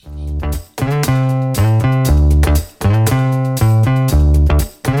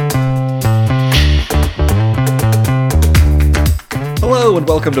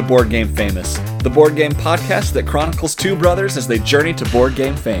welcome to Board Game Famous, the board game podcast that chronicles two brothers as they journey to board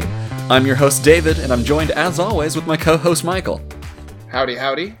game fame. I'm your host David, and I'm joined as always with my co-host Michael. Howdy,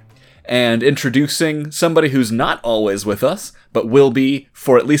 howdy. And introducing somebody who's not always with us, but will be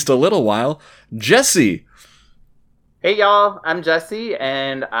for at least a little while, Jesse. Hey y'all, I'm Jesse,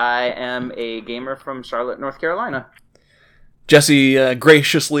 and I am a gamer from Charlotte, North Carolina. Jesse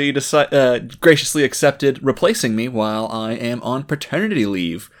graciously accepted replacing me while I am on paternity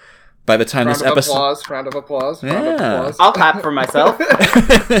leave. By the time this episode, round of applause. I'll clap for myself.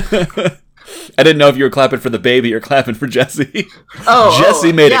 I didn't know if you were clapping for the baby or clapping for Jesse.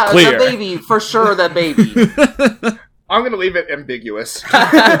 Jesse made it clear. The baby, for sure, the baby. I'm going to leave it ambiguous.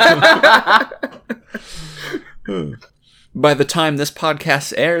 By the time this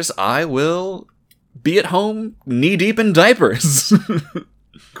podcast airs, I will be at home knee-deep in diapers.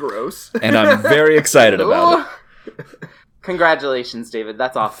 Gross. And I'm very excited about it. Congratulations, David.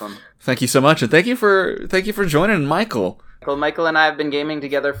 That's awesome. Thank you so much, and thank you for joining, Michael. Michael and I have been gaming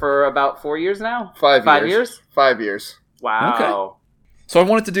together for about 4 years now. 5 years. 5 years? 5 years. Wow. Okay. So I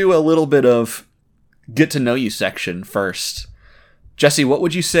wanted to do a little bit of get to know you section first. Jesse, what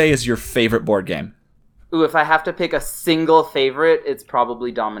would you say is your favorite board game? Ooh, if I have to pick a single favorite, it's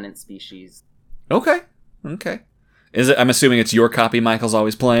probably Dominant Species. Okay. Is it? I'm assuming it's your copy Michael's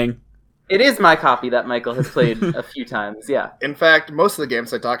always playing? It is my copy that Michael has played a few times, yeah. In fact, most of the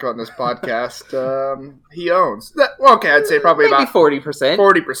games I talk about in this podcast, he owns. I'd say probably maybe about 40%.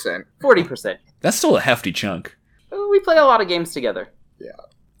 40%. 40%. That's still a hefty chunk. We play a lot of games together. Yeah.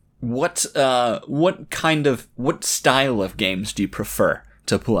 What style of games do you prefer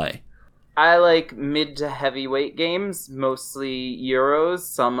to play? I like mid to heavyweight games, mostly Euros,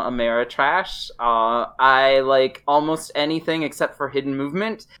 some Ameritrash. I like almost anything except for hidden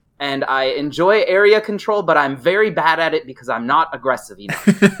movement, and I enjoy area control, but I'm very bad at it because I'm not aggressive enough.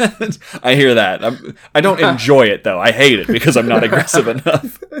 I hear that. I don't enjoy it, though. I hate it because I'm not aggressive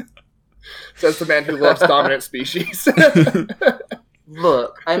enough. Says the man who loves Dominant Species.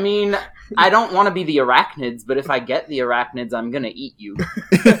 Look, I mean, I don't want to be the arachnids, but if I get the arachnids, I'm gonna eat you.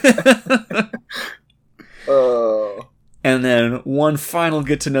 And then one final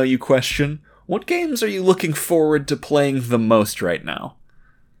get-to-know-you question. What games are you looking forward to playing the most right now?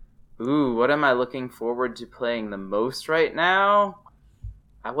 Ooh, what am I looking forward to playing the most right now?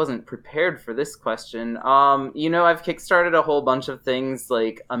 I wasn't prepared for this question. I've kickstarted a whole bunch of things,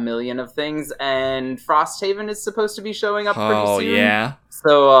 like a million of things, and Frosthaven is supposed to be showing up pretty soon. Oh, yeah?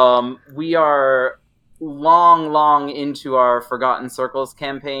 So, we are long into our Forgotten Circles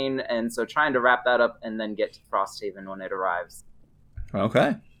campaign, and so trying to wrap that up and then get to Frosthaven when it arrives.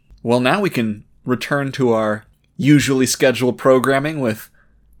 Okay. Well, now we can return to our usually scheduled programming with,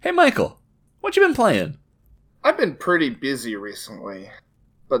 hey, Michael, what you been playing? I've been pretty busy recently.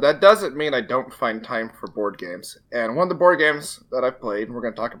 But that doesn't mean I don't find time for board games. And one of the board games that I've played, and we're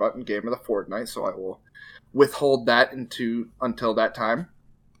going to talk about in Game of the Fortnight, so I will withhold that until that time.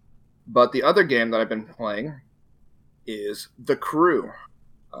 But the other game that I've been playing is The Crew.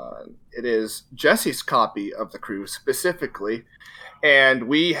 It is Jesse's copy of The Crew specifically. And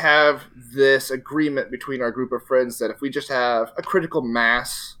we have this agreement between our group of friends that if we just have a critical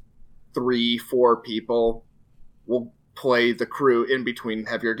mass, 3-4 people, we'll play The Crew in between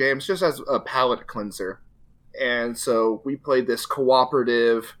heavier games just as a palate cleanser. And so we played this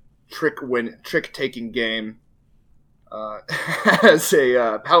cooperative trick-taking game as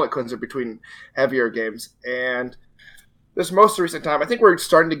a palate cleanser between heavier games. And this most recent time, I think we're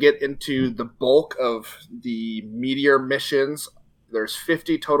starting to get into the bulk of the Meteor missions. There's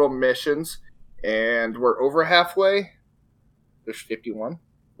 50 total missions, and we're over halfway. There's 51.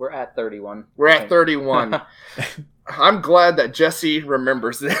 We're at 31. We're at 31. I'm glad that Jesse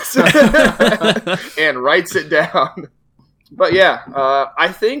remembers this and writes it down. But yeah,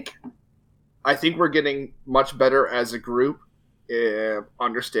 I think we're getting much better as a group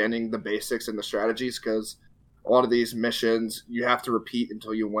understanding the basics and the strategies, because a lot of these missions you have to repeat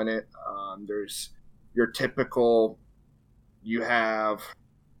until you win it. There's your typical, you have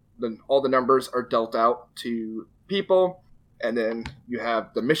all the numbers are dealt out to people. And then you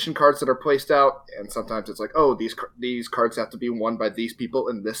have the mission cards that are placed out, and sometimes it's like, oh, these cards have to be won by these people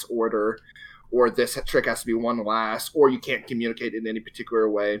in this order, or this trick has to be won last, or you can't communicate in any particular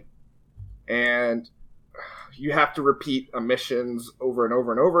way. And you have to repeat missions over and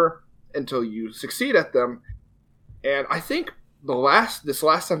over and over until you succeed at them. And I think this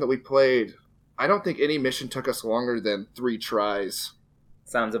last time that we played, I don't think any mission took us longer than 3 tries.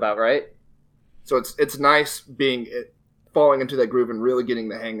 Sounds about right. So it's nice falling into that groove and really getting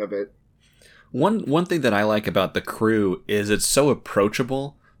the hang of it. One thing that I like about The Crew is it's so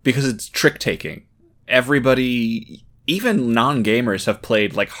approachable because it's trick-taking. Everybody, even non-gamers, have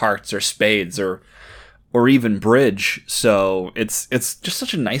played like Hearts or Spades or even Bridge, so it's just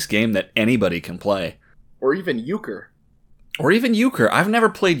such a nice game that anybody can play. Or even Euchre. I've never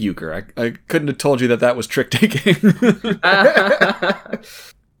played Euchre. I couldn't have told you that was trick-taking.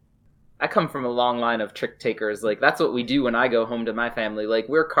 I come from a long line of trick takers. Like, that's what we do when I go home to my family. Like,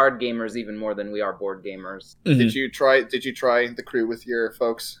 we're card gamers even more than we are board gamers. Mm-hmm. Did you try The Crew with your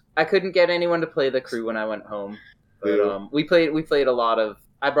folks? I couldn't get anyone to play The Crew when I went home. But we played a lot of...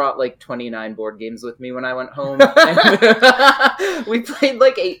 I brought like 29 board games with me when I went home. We played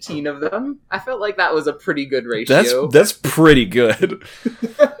like 18 of them. I felt like that was a pretty good ratio. That's pretty good.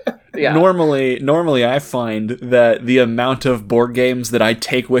 Yeah. Normally I find that the amount of board games that I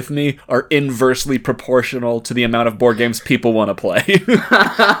take with me are inversely proportional to the amount of board games people want to play.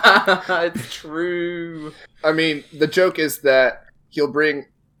 It's true. I mean, the joke is that he'll bring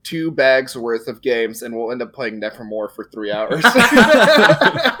 2 bags worth of games and we'll end up playing Nevermore for 3 hours.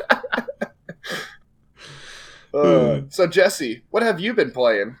 So Jesse, what have you been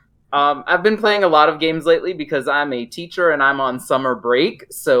playing? I've been playing a lot of games lately because I'm a teacher and I'm on summer break,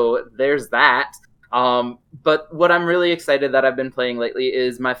 so there's that. But what I'm really excited that I've been playing lately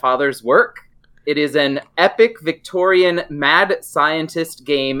is My Father's Work. It is an epic Victorian mad scientist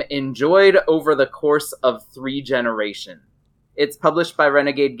game enjoyed over the course of 3 generations. It's published by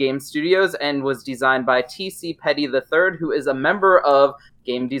Renegade Game Studios and was designed by T.C. Petty III, who is a member of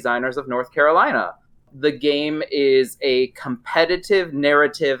Game Designers of North Carolina. The game is a competitive,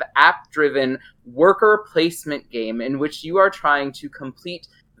 narrative, app-driven worker placement game in which you are trying to complete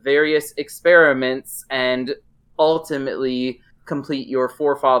various experiments and ultimately complete your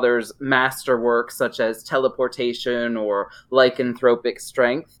forefathers' masterwork, such as teleportation or lycanthropic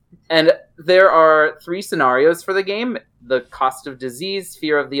strength. And there are 3 scenarios for the game: the cost of disease,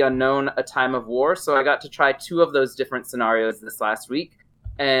 fear of the unknown, a time of war. So I got to try 2 of those different scenarios this last week,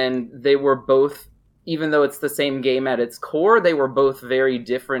 and they were both, even though it's the same game at its core, they were both very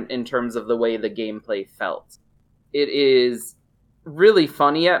different in terms of the way the gameplay felt. It is really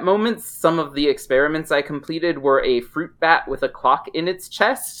funny at moments. Some of the experiments I completed were a fruit bat with a clock in its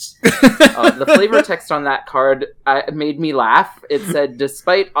chest. The flavor text on that card made me laugh. It said,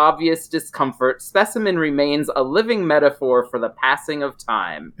 "Despite obvious discomfort, specimen remains a living metaphor for the passing of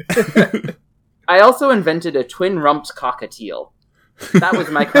time." I also invented a twin-rumped cockatiel. That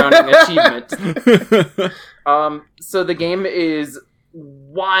was my crowning achievement. So the game is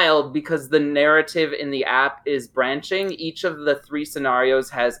wild because the narrative in the app is branching. Each of the 3 scenarios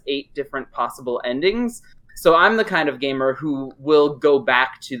has 8 different possible endings. So I'm the kind of gamer who will go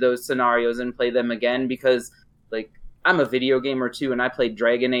back to those scenarios and play them again because, like, I'm a video gamer too, and I played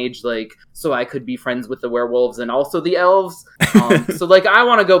Dragon Age, like, so I could be friends with the werewolves and also the elves. So, like, I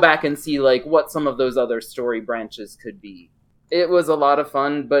want to go back and see, like, what some of those other story branches could be. It was a lot of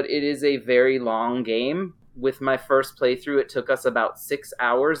fun, but it is a very long game. With my first playthrough, it took us about 6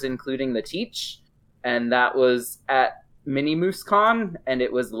 hours, including the teach, and that was at Mini Moose Con, and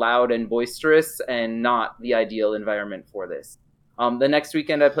it was loud and boisterous and not the ideal environment for this. The next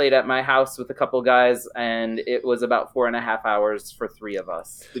weekend I played at my house with a couple guys, and it was about 4.5 hours for 3 of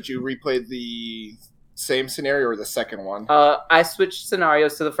us. Did you replay the same scenario or the second one? I switched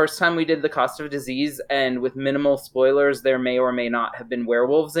scenarios. So the first time we did the cost of disease, and with minimal spoilers, there may or may not have been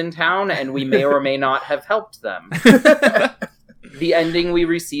werewolves in town, and we may or may not have helped them. The ending we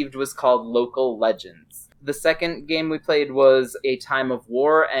received was called Local Legends. The second game we played was A Time of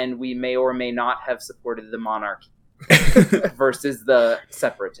War, and we may or may not have supported the monarchy versus the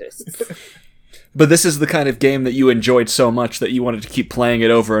separatists. But this is the kind of game that you enjoyed so much that you wanted to keep playing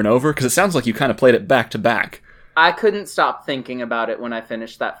it over and over? Because it sounds like you kind of played it back to back. I couldn't stop thinking about it when I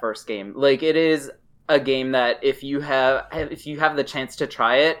finished that first game. Like, it is a game that if you have the chance to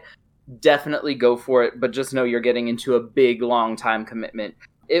try it, definitely go for it, but just know you're getting into a big, long time commitment.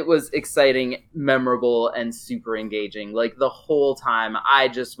 It was exciting, memorable, and super engaging. Like, the whole time, I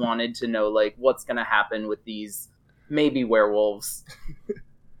just wanted to know, like, what's going to happen with these maybe werewolves.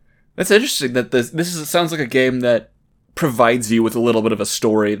 That's interesting that sounds like a game that provides you with a little bit of a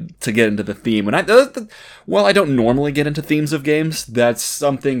story to get into the theme. And while I don't normally get into themes of games, that's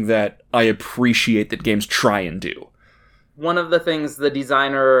something that I appreciate that games try and do. One of the things the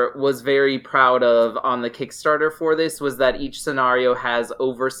designer was very proud of on the Kickstarter for this was that each scenario has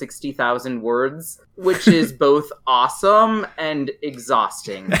over 60,000 words, which is both awesome and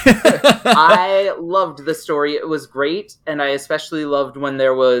exhausting. I loved the story. It was great, and I especially loved when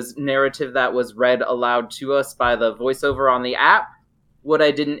there was narrative that was read aloud to us by the voiceover on the app. what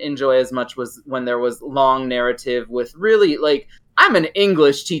I didn't enjoy as much was when there was long narrative with really, like, I'm an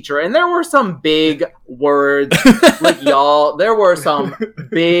English teacher, and there were some big words, like, y'all, there were some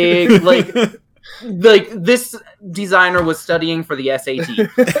big, like, this designer was studying for the SAT,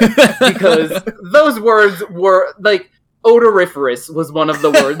 because those words were, like, odoriferous was one of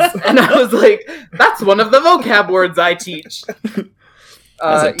the words, and I was like, that's one of the vocab words I teach.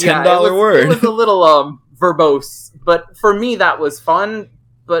 That's a $10 word. It was a little verbose, but for me that was fun,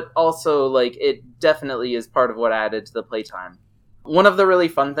 but also, like, it definitely is part of what added to the playtime. One of the really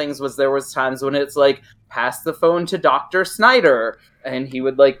fun things was there was times when it's like, pass the phone to Dr. Snyder, and he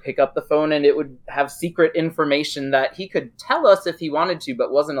would, like, pick up the phone and it would have secret information that he could tell us if he wanted to,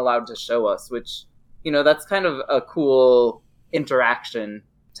 but wasn't allowed to show us, which, you know, that's kind of a cool interaction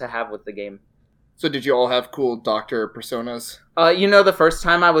to have with the game. So did you all have cool doctor personas? You know, the first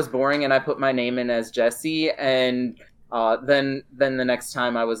time I was boring and I put my name in as Jesse, and then the next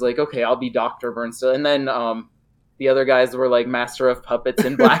time I was like, okay, I'll be Dr. Burnstill, and then the other guys were like Master of Puppets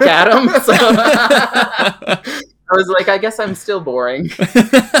and Black Adam, so I was like, I guess I'm still boring.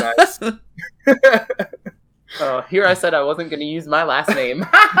 Nice. Here I said I wasn't going to use my last name.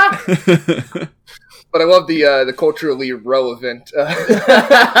 But I love the culturally relevant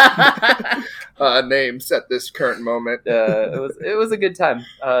names at this current moment. It was a good time.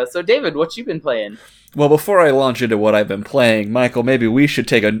 So David, what you been playing? Well, before I launch into what I've been playing, Michael, maybe we should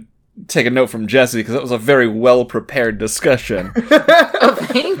take a note from Jesse, because that was a very well prepared discussion. Oh,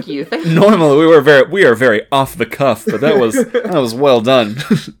 thank you. Normally we are very off the cuff, but that was well done.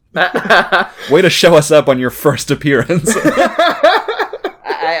 Way to show us up on your first appearance.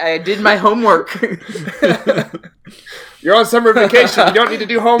 I did my homework. You're on summer vacation. You don't need to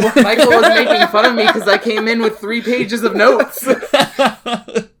do homework. Michael was making fun of me because I came in with 3 pages of notes.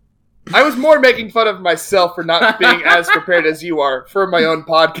 I was more making fun of myself for not being as prepared as you are for my own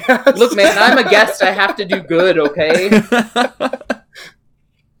podcast. Look, man, I'm a guest. I have to do good, okay?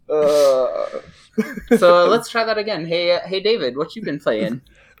 So let's try that again. Hey, David, what you been playing?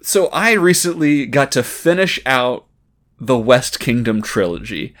 So I recently got to finish out the West Kingdom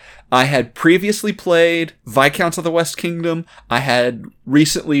trilogy. I had previously played Viscounts of the West Kingdom. I had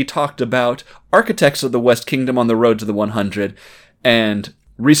recently talked about Architects of the West Kingdom on the Road to the 100. And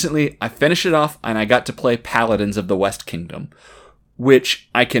recently I finished it off and I got to play Paladins of the West Kingdom, which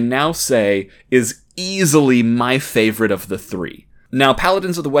I can now say is easily my favorite of the 3. Now,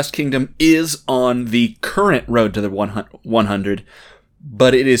 Paladins of the West Kingdom is on the current Road to the 100,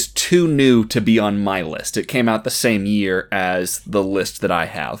 but it is too new to be on my list. It came out the same year as the list that I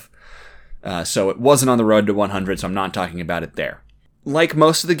have. So it wasn't on the Road to 100, so I'm not talking about it there. Like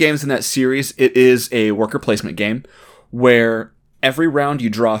most of the games in that series, it is a worker placement game where every round you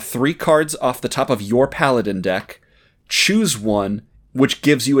draw 3 cards off the top of your Paladin deck, choose one, which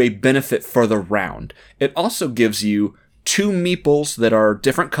gives you a benefit for the round. It also gives you 2 meeples that are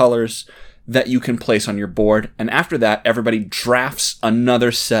different colors that you can place on your board, and after that, everybody drafts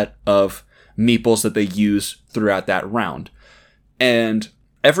another set of meeples that they use throughout that round. And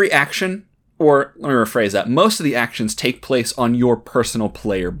every action, or let me rephrase that, most of the actions take place on your personal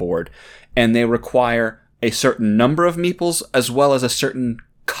player board, and they require a certain number of meeples as well as a certain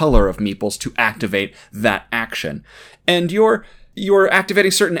color of meeples to activate that action. And you're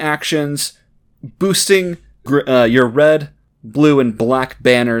activating certain actions, boosting your red, blue, and black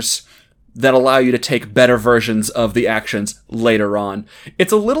banners that allow you to take better versions of the actions later on.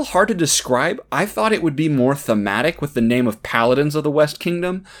 It's a little hard to describe. I thought it would be more thematic with the name of Paladins of the West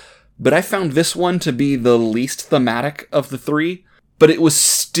Kingdom, but I found this one to be the least thematic of the 3. But it was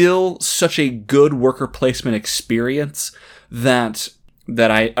still such a good worker placement experience that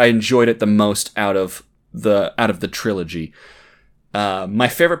I enjoyed it the most out of the trilogy. My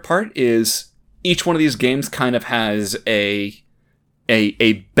favorite part is each one of these games kind of has a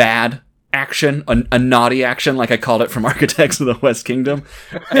bad action, a naughty action, like I called it from Architects of the West Kingdom.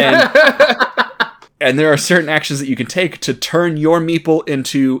 And there are certain actions that you can take to turn your meeple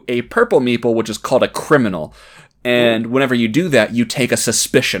into a purple meeple, which is called a criminal. And whenever you do that, you take a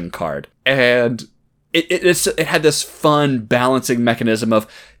suspicion card. And it had this fun balancing mechanism of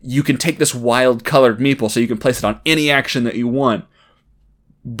you can take this wild colored meeple so you can place it on any action that you want,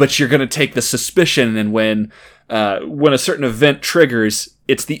 but you're going to take the suspicion, and when a certain event triggers,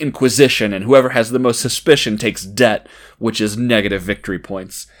 it's the Inquisition, and whoever has the most suspicion takes debt, which is negative victory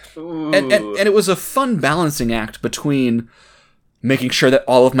points. And it was a fun balancing act between making sure that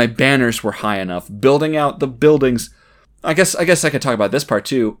all of my banners were high enough, building out the buildings. I guess I could talk about this part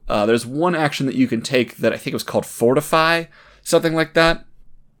too. There's one action that you can take that I think was called Fortify, something like that.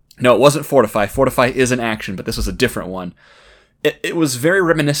 No, it wasn't Fortify. Fortify is an action, but this was a different one. it was very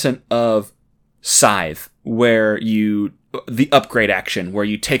reminiscent of Scythe, where the upgrade action, where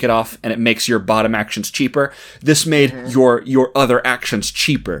you take it off and it makes your bottom actions cheaper. This made your other actions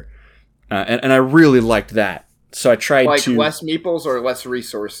cheaper. And I really liked that. So I tried to... less meeples or less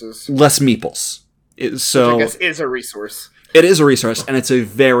resources? Less meeples. Which I guess is a resource. It is a resource, and it's a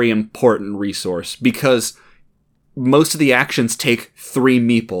very important resource, because most of the actions take 3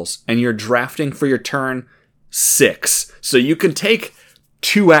 meeples, and you're drafting for your turn 6. So you can take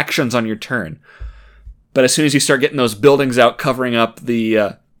 2 actions on your turn. But as soon as you start getting those buildings out, covering up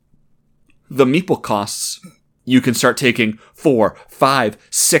the meeple costs, you can start taking 4, 5,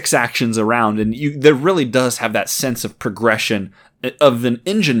 6 actions around, and there really does have that sense of progression of an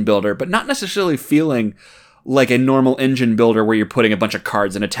engine builder, but not necessarily feeling like a normal engine builder where you're putting a bunch of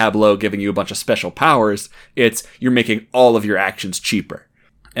cards in a tableau giving you a bunch of special powers. It's you're making all of your actions cheaper.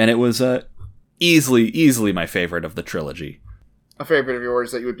 And it was easily my favorite of the trilogy. A favorite of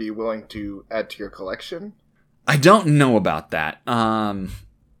yours that you would be willing to add to your collection? I don't know about that.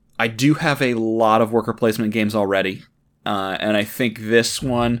 I do have a lot of worker placement games already. And I think this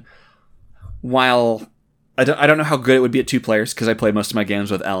one, while I don't know how good it would be at 2 players, because I play most of my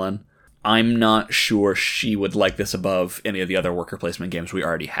games with Ellen, I'm not sure she would like this above any of the other worker placement games we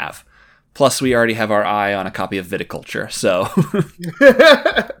already have. Plus, we already have our eye on a copy of Viticulture, so...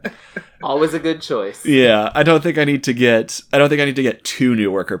 Always a good choice. Yeah, I don't think I need to get 2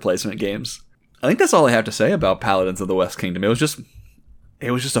 new worker placement games. I think that's all I have to say about Paladins of the West Kingdom. It was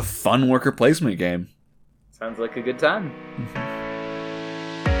just a fun worker placement game. Sounds like a good time.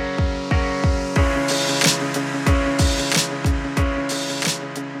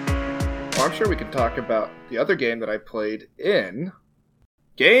 I'm sure we can talk about the other game that I played in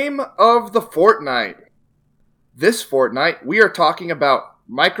Game of the Fortnight. This fortnight, we are talking about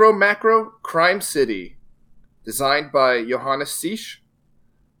Micro Macro Crime City, designed by Johannes Seisch,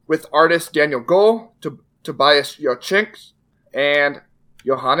 with artists Daniel Gohl, Tobias Jochenks, and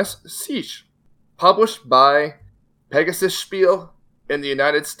Johannes Seisch, published by Pegasus Spiel in the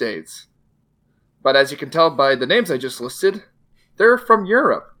United States. But as you can tell by the names I just listed, they're from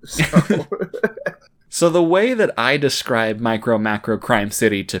Europe. So the way that I describe Micro Macro Crime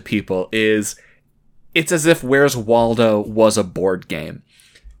City to people is, it's as if Where's Waldo was a board game.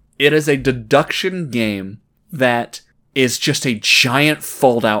 It is a deduction game that is just a giant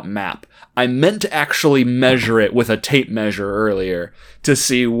fold-out map. I meant to actually measure it with a tape measure earlier to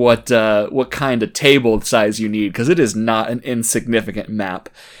see what kind of table size you need, because it is not an insignificant map.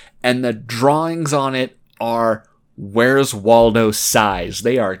 And the drawings on it are Where's Waldo size.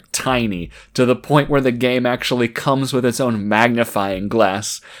 They are tiny, to the point where the game actually comes with its own magnifying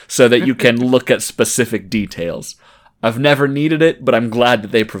glass so that you can look at specific details. I've never needed it, but I'm glad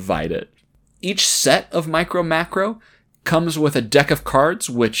that they provide it. Each set of Micro Macro comes with a deck of cards,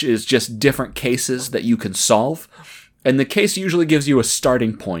 which is just different cases that you can solve. And the case usually gives you a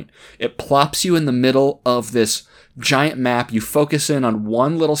starting point. It plops you in the middle of this giant map. You focus in on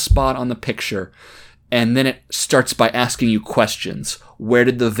one little spot on the picture, and then it starts by asking you questions. Where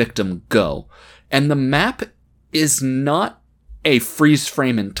did the victim go? And the map is not a freeze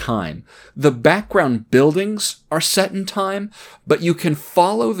frame in time. The background buildings are set in time, but you can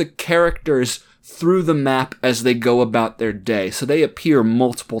follow the characters through the map as they go about their day. So they appear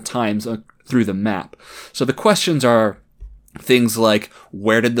multiple times through the map. So the questions are things like,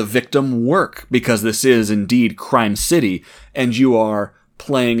 where did the victim work? Because this is indeed Crime City, and you are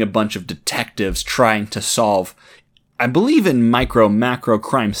playing a bunch of detectives trying to solve, I believe in Micro Macro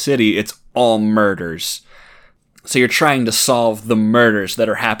Crime City, it's all murders. So you're trying to solve the murders that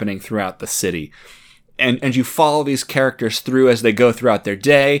are happening throughout the city. And you follow these characters through as they go throughout their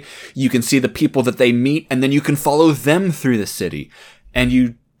day. You can see the people that they meet, and then you can follow them through the city. And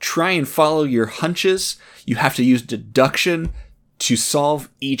you try and follow your hunches. You have to use deduction to solve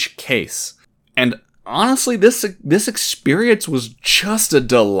each case. And honestly, this experience was just a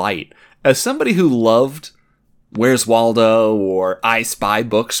delight. As somebody who loved Where's Waldo or I Spy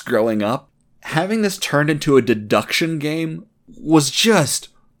books growing up, having this turned into a deduction game was just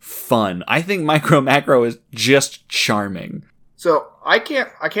fun. I think Micro Macro is just charming. So I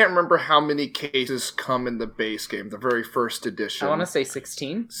can't remember how many cases come in the base game, the very first edition. I want to say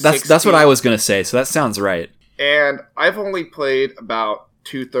 16. That's what I was going to say, so that sounds right. And I've only played about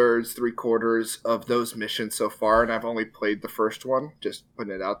 2/3, 3/4 of those missions so far, and I've only played the first one, just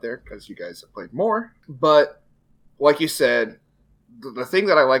putting it out there, because you guys have played more. But, like you said, the thing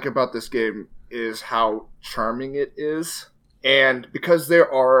that I like about this game is how charming it is. And because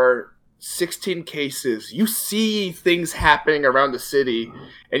there are 16 cases. You see things happening around the city,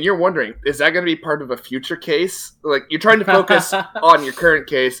 and you're wondering, is that going to be part of a future case? Like, you're trying to focus on your current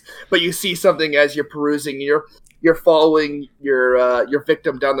case, but you see something as you're perusing. You're following your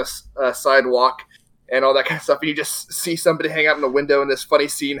victim down the sidewalk and all that kind of stuff, and you just see somebody hang out in the window and this funny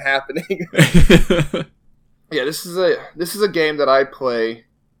scene happening. Yeah, this is a game that I play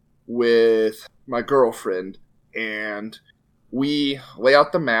with my girlfriend, and we lay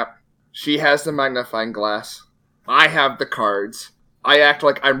out the map. She has the magnifying glass. I have the cards. I act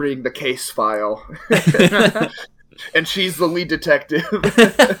like I'm reading the case file. And she's the lead detective.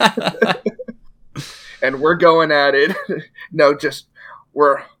 And we're going at it.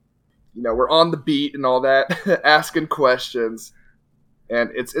 We're on the beat and all that, asking questions. And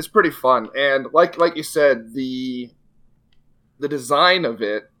it's pretty fun. And like you said, the design of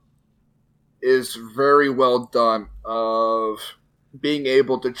it is very well done, of being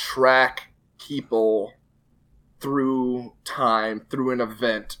able to track people through time, through an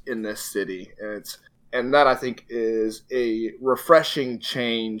event in this city. And that, I think, is a refreshing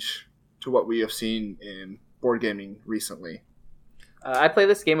change to what we have seen in board gaming recently. I play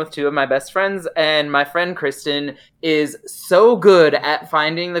this game with two of my best friends, and my friend Kristen is so good at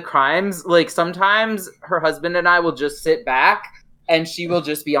finding the crimes. Like, sometimes her husband and I will just sit back, and she will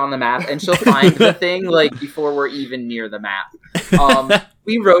just be on the map, and she'll find the thing, like, before we're even near the map.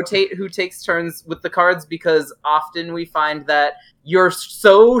 We rotate who takes turns with the cards, because often we find that you're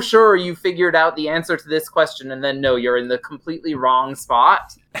so sure you figured out the answer to this question, and then no, you're in the completely wrong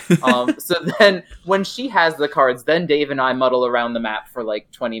spot. So then when she has the cards, then Dave and I muddle around the map for like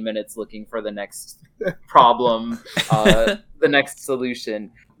 20 minutes looking for the next problem, the next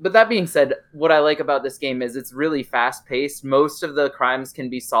solution. But that being said, what I like about this game is it's really fast-paced. Most of the crimes can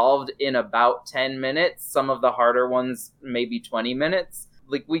be solved in about 10 minutes. Some of the harder ones, maybe 20 minutes.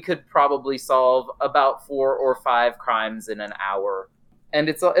 Like, we could probably solve about 4 or 5 crimes in an hour. And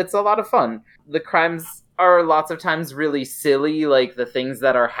it's a lot of fun. The crimes are lots of times really silly, like the things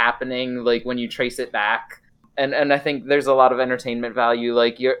that are happening, like when you trace it back. And I think there's a lot of entertainment value.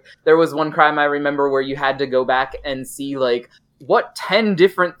 Like, there was one crime I remember where you had to go back and see, like, what 10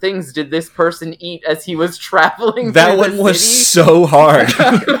 different things did this person eat as he was traveling that through one the was city? so hard.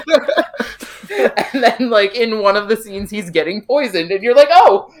 And then, like, in one of the scenes, he's getting poisoned, and you're like,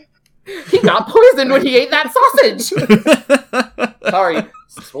 oh, he got poisoned when he ate that sausage. Sorry.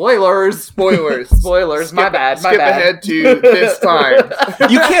 Spoilers. My bad. Skip ahead to this time.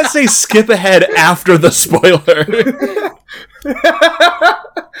 You can't say skip ahead after the spoiler.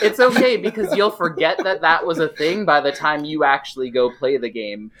 It's okay, because you'll forget that was a thing by the time you actually go play the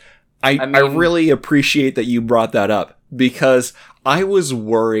game. I really appreciate that you brought that up, because I was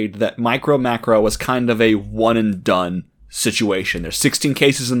worried that Micro Macro was kind of a one and done situation. There's 16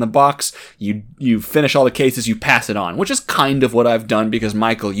 cases in the box. You finish all the cases, you pass it on, which is kind of what I've done, because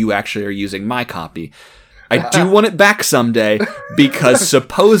Michael, you actually are using my copy. I do want it back someday, because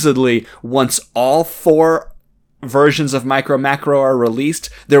supposedly once all 4 versions of Micro Macro are released,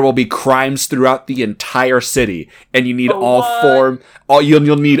 there will be crimes throughout the entire city, and you need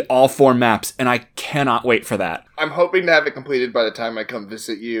you'll need all 4 maps, and I cannot wait for that. I'm hoping to have it completed by the time I come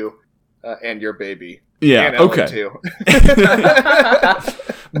visit you and your baby. Yeah, and Ellen okay. Too.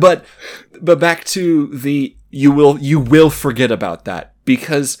 But back to the you will forget about that,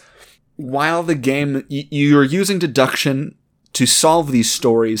 because while the game you're using deduction to solve these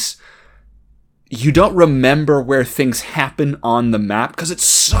stories, you don't remember where things happen on the map, because it's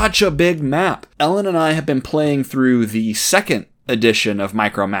such a big map. Ellen and I have been playing through the second edition of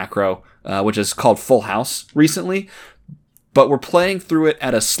Micro Macro, which is called Full House, recently, but we're playing through it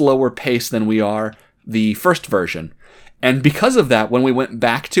at a slower pace than we are the first version. And because of that, when we went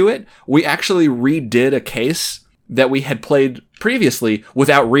back to it, we actually redid a case that we had played previously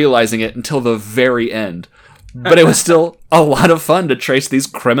without realizing it until the very end. But it was still a lot of fun to trace these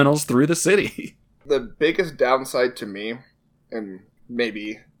criminals through the city. The biggest downside to me, and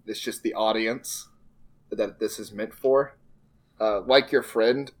maybe it's just the audience that this is meant for, like your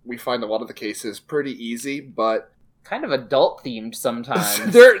friend, we find a lot of the cases pretty easy, but kind of adult themed sometimes.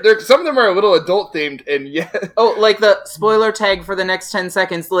 Some of them are a little adult themed, and yet oh, like the spoiler tag for the next 10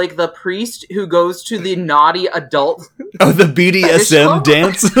 seconds, like the priest who goes to the naughty adult. Oh, the BDSM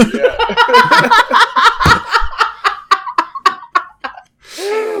dance.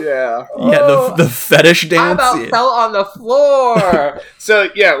 Yeah. Yeah, the fetish dance. I about fell on the floor. So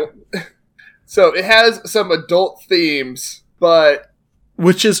it has some adult themes, but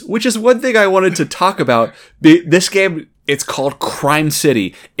which is one thing I wanted to talk about. This game, It's called Crime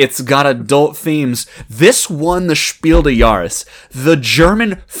City. It's got adult themes. This won the Spiel des Jahres, the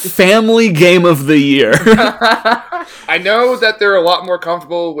German family game of the year. I know that they're a lot more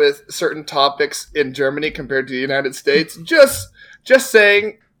comfortable with certain topics in Germany compared to the United States. Just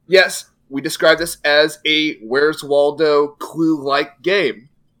saying, yes, we describe this as a Where's Waldo Clue-like game.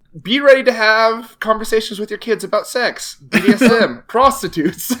 Be ready to have conversations with your kids about sex, BDSM,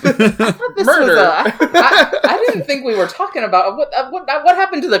 prostitutes, murder. I didn't think we were talking about what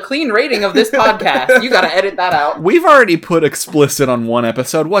happened to the clean rating of this podcast. You got to edit that out. We've already put explicit on one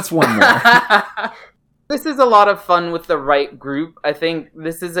episode. What's one more? This is a lot of fun with the right group. I think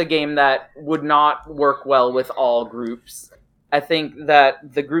this is a game that would not work well with all groups. I think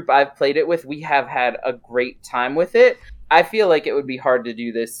that the group I've played it with, we have had a great time with it. I feel like it would be hard to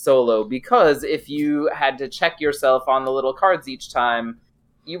do this solo, because if you had to check yourself on the little cards each time,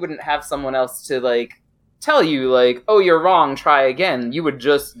 you wouldn't have someone else to, like, tell you, like, oh, you're wrong, try again. You would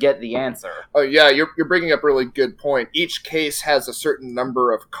just get the answer. Oh, yeah, you're bringing up a really good point. Each case has a certain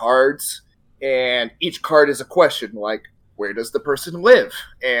number of cards, and each card is a question, like, where does the person live?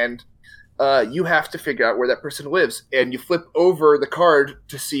 And you have to figure out where that person lives, and you flip over the card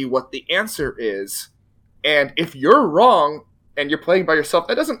to see what the answer is. And if you're wrong and you're playing by yourself,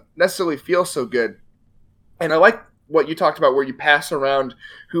 that doesn't necessarily feel so good. And I like what you talked about, where you pass around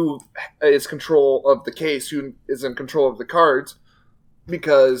who is control of the case, who is in control of the cards,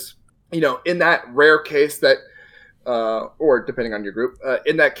 because, you know, in that rare case that, or depending on your group,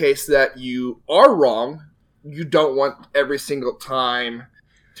 in that case that you are wrong, you don't want every single time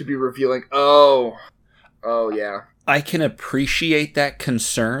to be revealing, oh yeah. I can appreciate that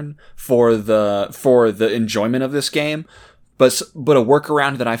concern for the enjoyment of this game, but a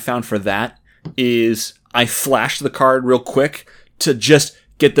workaround that I found for that is I flash the card real quick to just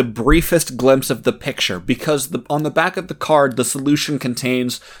get the briefest glimpse of the picture, because on the back of the card, the solution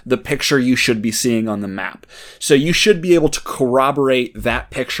contains the picture you should be seeing on the map. So you should be able to corroborate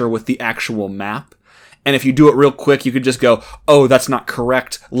that picture with the actual map. And if you do it real quick, you could just go, oh, that's not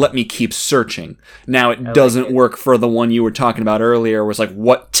correct. Let me keep searching. Now, it doesn't work for the one you were talking about earlier, was like,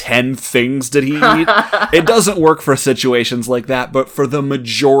 what 10 things did he eat? It doesn't work for situations like that, but for the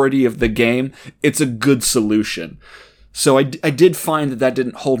majority of the game, it's a good solution. So I did find that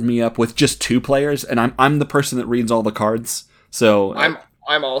didn't hold me up with just 2 players, and I'm the person that reads all the cards. So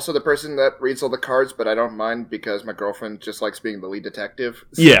I'm also the person that reads all the cards, but I don't mind because my girlfriend just likes being the lead detective.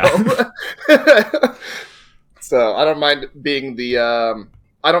 So. Yeah. So I don't mind being the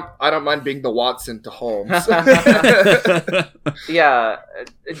I don't mind being the Watson to Holmes. Yeah.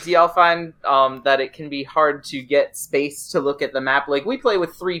 Do y'all find that it can be hard to get space to look at the map? Like, we play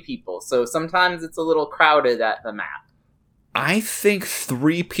with 3 people, so sometimes it's a little crowded at the map. I think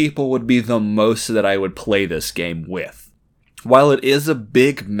 3 people would be the most that I would play this game with. While it is a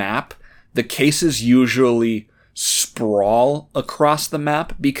big map, the cases usually sprawl across the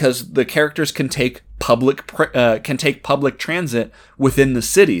map because the characters can take public transit within the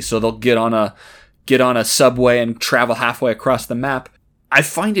city. So they'll get on a subway and travel halfway across the map. I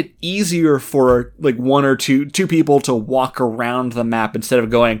find it easier for like 1 or 2 people to walk around the map instead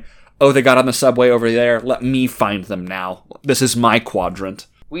of going, oh, they got on the subway over there. Let me find them now. This is my quadrant.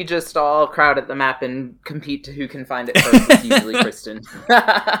 We just all crowd at the map and compete to who can find it first. It's usually Kristen.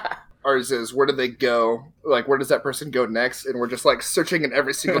 Ours is, where do they go? Like, where does that person go next? And we're just, like, searching in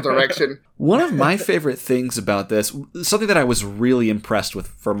every single direction. One of my favorite things about this, something that I was really impressed with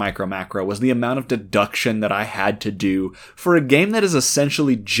for Micro Macro, was the amount of deduction that I had to do for a game that is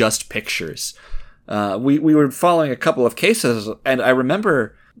essentially just pictures. We were following a couple of cases, and I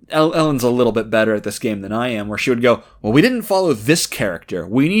remember Ellen's a little bit better at this game than I am, where she would go, well, we didn't follow this character.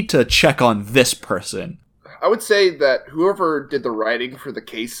 We need to check on this person. I would say that whoever did the writing for the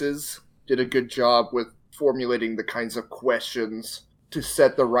cases did a good job with formulating the kinds of questions to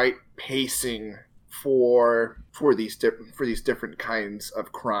set the right pacing for these different kinds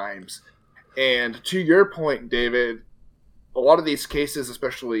of crimes. And to your point, David, a lot of these cases,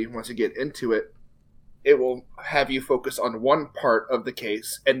 especially once you get into it, it will have you focus on one part of the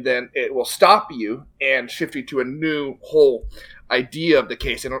case, and then it will stop you and shift you to a new whole idea of the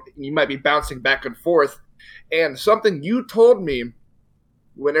case. And you might be bouncing back and forth. And something you told me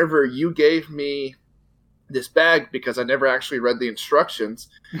whenever you gave me this bag, because I never actually read the instructions,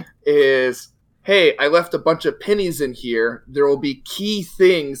 is, hey, I left a bunch of pennies in here. There will be key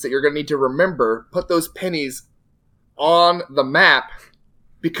things that you're going to need to remember. Put those pennies on the map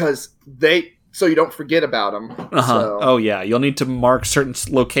so you don't forget about them. Uh-huh. So. Oh, yeah. You'll need to mark certain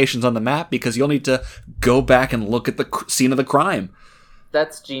locations on the map because you'll need to go back and look at the scene of the crime.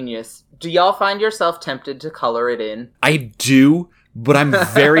 That's genius. Do y'all find yourself tempted to color it in? I do, but I'm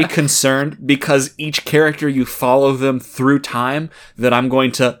very concerned because each character you follow them through time, that I'm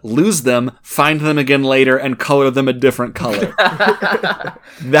going to lose them, find them again later, and color them a different color.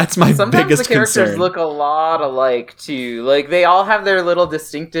 That's my Sometimes biggest the characters concern. look a lot alike, too. Like, they all have their little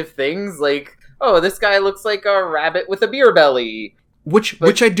distinctive things, like, oh, this guy looks like a rabbit with a beer belly.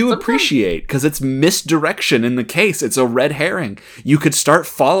 Which I do appreciate, because it's misdirection in the case. It's a red herring. You could start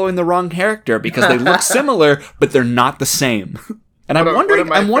following the wrong character because they look similar, but they're not the same. And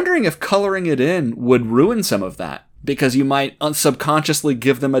I'm wondering if coloring it in would ruin some of that, because you might subconsciously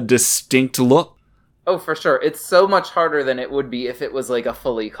give them a distinct look. Oh, for sure. It's so much harder than it would be if it was like a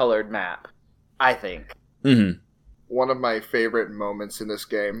fully colored map, I think. Mm-hmm. One of my favorite moments in this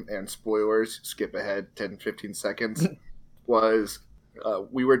game, and spoilers, skip ahead 10, 15 seconds, was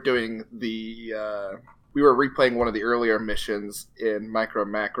we were replaying one of the earlier missions in Micro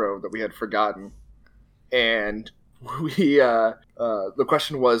Macro that we had forgotten. And the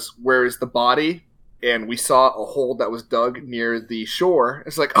question was, where is the body? And we saw a hole that was dug near the shore.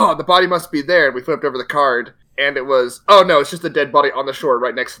 It's like, oh, the body must be there. And we flipped over the card, and it was, oh no, it's just a dead body on the shore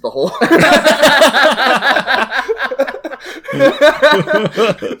right next to the hole.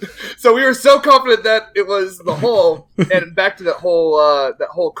 So we were so confident that it was the hole, and back to that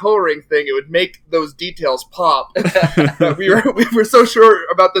whole coloring thing, it would make those details pop. But we were so sure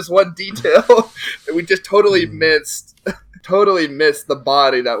about this one detail that we just totally missed the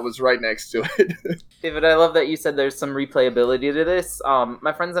body that was right next to it. David, I love that you said there's some replayability to this.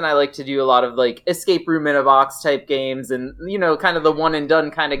 My friends and I like to do a lot of like escape room in a box type games, and kind of the one and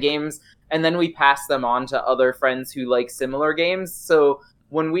done kind of games, and then we pass them on to other friends who like similar games. So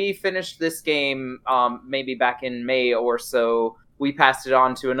when we finished this game, maybe back in May or so, we passed it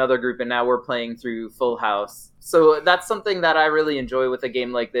on to another group, and now we're playing through Full House. So that's something that I really enjoy with a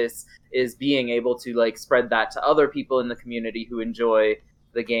game like this, is being able to like spread that to other people in the community who enjoy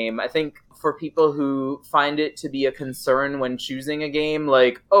the game. I think for people who find it to be a concern when choosing a game,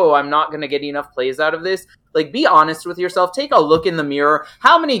 like, oh, I'm not going to get enough plays out of this, like, be honest with yourself. Take a look in the mirror.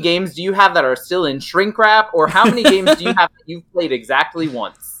 How many games do you have that are still in shrink wrap, or how many games do you have that you've played exactly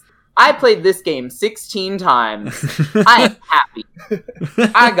once? I played this game 16 times. I am happy.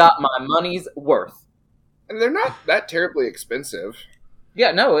 I got my money's worth. And they're not that terribly expensive.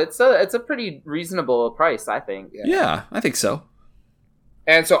 Yeah, no, it's a pretty reasonable price, I think. Yeah, I think so.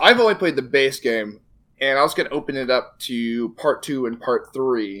 And so I've only played the base game, and I was going to open it up to Part 2 and Part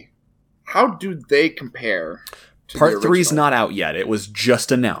 3. How do they compare to Part the 3's original? not out yet. It was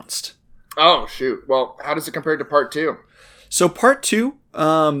just announced. Oh, shoot. Well, how does it compare to Part 2? So Part 2,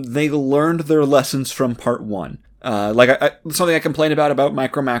 they learned their lessons from Part 1. Something I complained about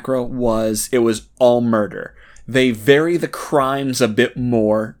Micro Macro was it was all murder. They vary the crimes a bit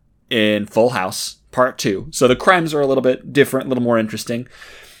more in Full House, Part 2. So the crimes are a little bit different, a little more interesting.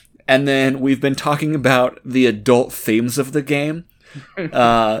 And then we've been talking about the adult themes of the game.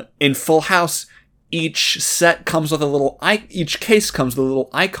 In Full House, each case comes with a little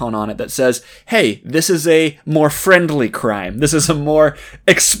icon on it that says, hey, this is a more friendly crime. This is a more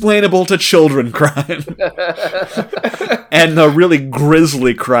explainable to children crime. And the really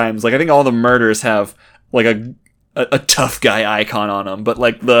grisly crimes, like I think all the murders have like a tough guy icon on them, but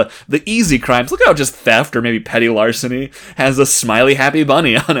like the easy crimes, look how just theft or maybe petty larceny has a smiley happy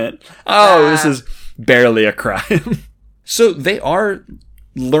bunny on it. Oh, this is barely a crime. So they are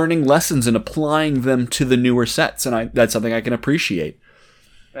learning lessons and applying them to the newer sets, and that's something I can appreciate.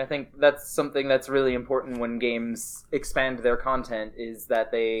 I think that's something that's really important when games expand their content, is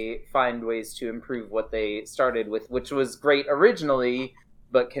that they find ways to improve what they started with, which was great originally,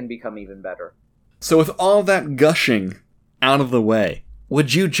 but can become even better. So with all that gushing out of the way,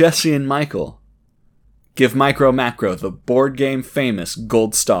 would you, Jesse and Michael, give Micro Macro the board game famous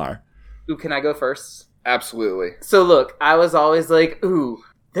gold star? Ooh, can I go first? Absolutely. So look, I was always like, ooh,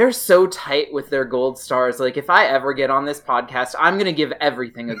 they're so tight with their gold stars. Like, if I ever get on this podcast, I'm going to give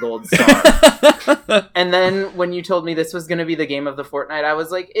everything a gold star. And then when you told me this was going to be the game of the fortnight, I was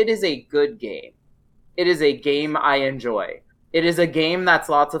like, it is a good game. It is a game I enjoy. It is a game that's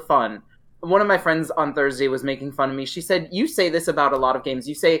lots of fun. One of my friends on Thursday was making fun of me. She said, you say this about a lot of games.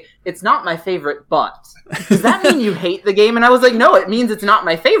 You say, it's not my favorite, but. Does that mean you hate the game? And I was like, no, it means it's not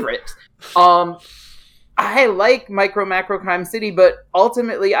my favorite. I like Micro Macro Crime City, but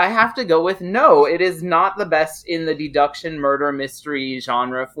ultimately I have to go with no. It is not the best in the deduction murder mystery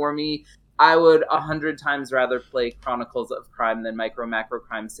genre for me. I would 100 times rather play Chronicles of Crime than Micro Macro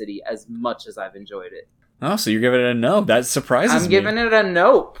Crime City, as much as I've enjoyed it. Oh, so you're giving it a no. That surprises me. I'm giving it a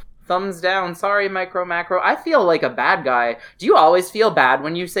nope. Thumbs down. Sorry, Micro Macro. I feel like a bad guy. Do you always feel bad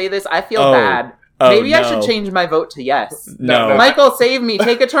when you say this? I feel bad. Maybe I should change my vote to yes. No. Michael, save me.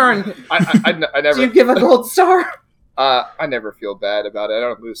 Take a turn. I never. Do you give a gold star? I never feel bad about it. I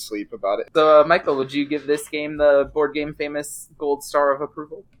don't lose sleep about it. So, Michael, would you give this game the Board Game Famous gold star of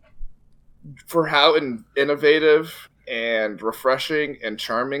approval? For how innovative and refreshing and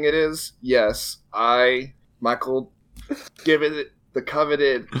charming it is, yes. Michael, give it the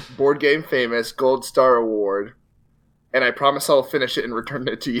coveted Board Game Famous Gold Star Award. And I promise I'll finish it and return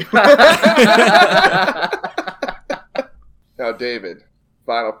it to you. Now, David,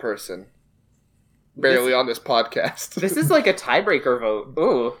 final person. Barely on this podcast. This is like a tiebreaker vote.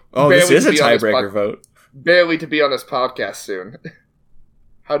 Ooh. Oh, Barely this is a to be on this tiebreaker vote. Barely to be on this podcast soon.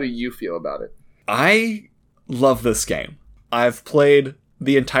 How do you feel about it? I love this game. I've played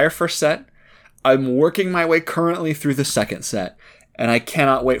the entire first set. I'm working my way currently through the second set, and I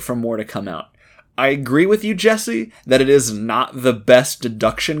cannot wait for more to come out. I agree with you, Jesse, that it is not the best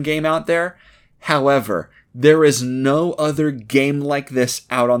deduction game out there. However, there is no other game like this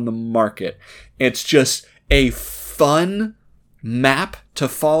out on the market. It's just a fun map to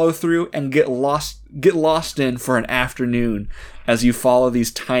follow through and get lost in for an afternoon as you follow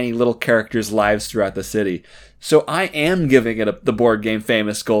these tiny little characters' lives throughout the city. So I am giving it the Board Game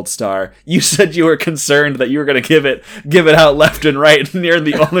Famous gold star. You said you were concerned that you were going to give it out left and right, and you're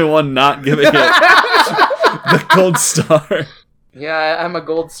the only one not giving it the gold star. Yeah, I'm a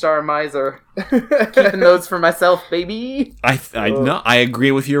gold star miser. Keeping those for myself, baby. I agree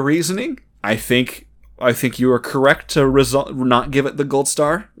with your reasoning. I think you are correct to not give it the gold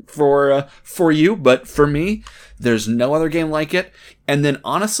star for you, but for me, there's no other game like it. And then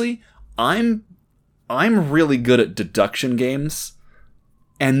honestly, I'm really good at deduction games,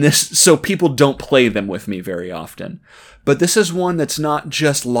 and so people don't play them with me very often. But this is one that's not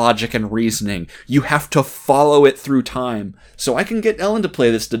just logic and reasoning. You have to follow it through time. So I can get Ellen to play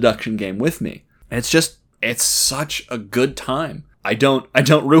this deduction game with me. And it's such a good time. I don't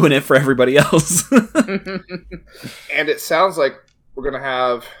ruin it for everybody else. And it sounds like we're going to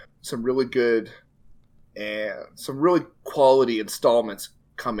have some really good and some really quality installments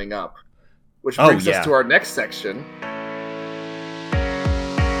coming up. Which brings us to our next section.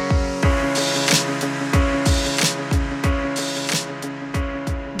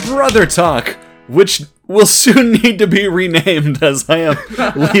 Brother Talk, which will soon need to be renamed as I am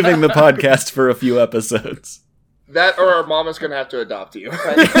leaving the podcast for a few episodes. That or our mom is going to have to adopt you.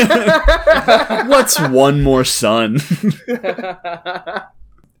 What's one more son?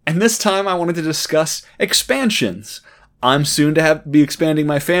 And this time I wanted to discuss expansions. I'm soon to be expanding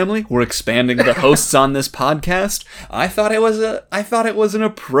my family. We're expanding the hosts on this podcast. I thought it was an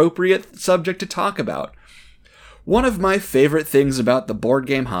appropriate subject to talk about. One of my favorite things about the board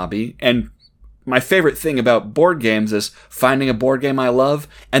game hobby, and my favorite thing about board games, is finding a board game I love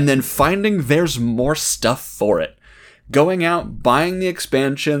and then finding there's more stuff for it. Going out, buying the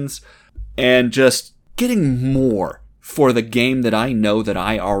expansions, and just getting more for the game that I know that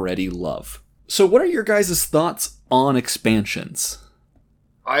I already love. So what are your guys' thoughts on expansions?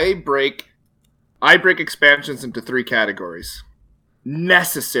 I break expansions into 3 categories.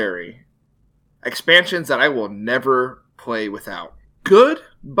 Necessary. Expansions that I will never play without. Good,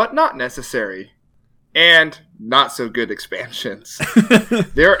 but not necessary. And not so good expansions.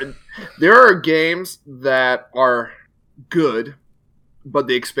 There are games that are good, but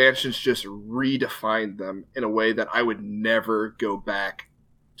the expansions just redefine them in a way that I would never go back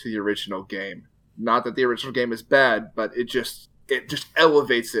to the original game. Not that the original game is bad, but it just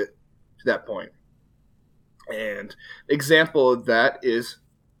elevates it to that point. And example of that is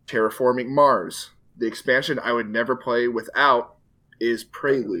Terraforming Mars. The expansion I would never play without is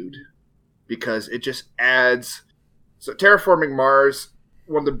Prelude, because it just adds... So Terraforming Mars,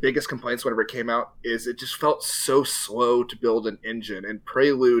 one of the biggest complaints whenever it came out is it just felt so slow to build an engine, and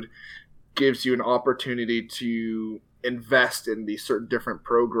Prelude gives you an opportunity to invest in these certain different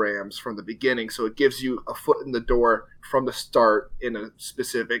programs from the beginning, so it gives you a foot in the door from the start in a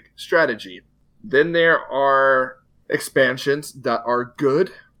specific strategy. Then there are expansions that are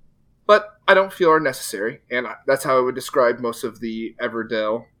good, but I don't feel are necessary, and that's how I would describe most of the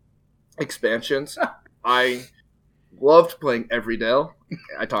Everdell expansions. I loved playing Everdell.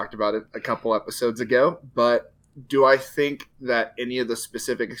 I talked about it a couple episodes ago, but do I think that any of the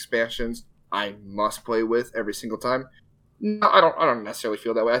specific expansions I must play with every single time? No, I don't necessarily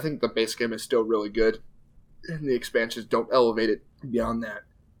feel that way. I think the base game is still really good, and the expansions don't elevate it beyond that.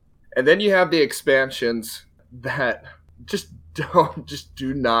 And then you have the expansions that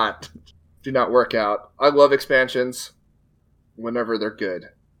do not work out. I love expansions whenever they're good.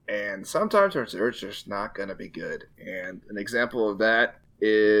 and sometimes they're just not going to be good. And an example of that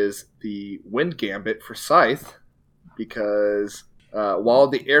is the Wind Gambit for Scythe, because while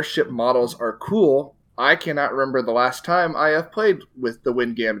the airship models are cool, I cannot remember the last time I have played with the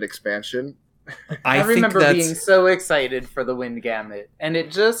Wind Gambit expansion. I remember being so excited for the Wind Gambit, and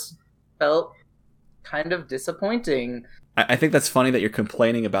it just felt kind of disappointing. I think that's funny that you're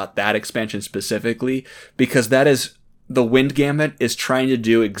complaining about that expansion specifically, because that is... The Wind Gambit is trying to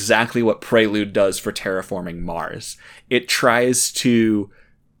do exactly what Prelude does for terraforming Mars. It tries to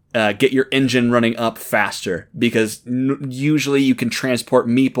get your engine running up faster, because usually you can transport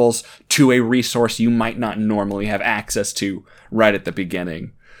meeples to a resource you might not normally have access to right at the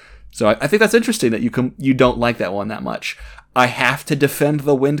beginning. So I think that's interesting that you don't like that one that much. I have to defend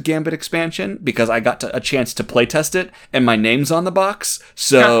the Wind Gambit expansion because I got a chance to playtest it, and my name's on the box,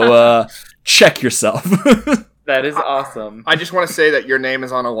 so check yourself. That is awesome. I just want to say that your name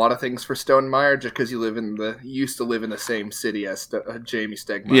is on a lot of things for Stonemeyer, just because you used to live in the same city as Jamie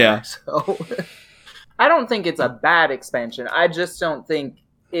Stegmaier. Yeah. So. I don't think it's a bad expansion. I just don't think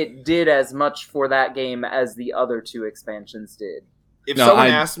it did as much for that game as the other two expansions did. If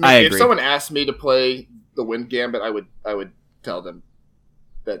someone asked me to play the Wind Gambit, I would tell them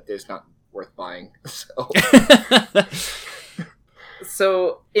that it's not worth buying.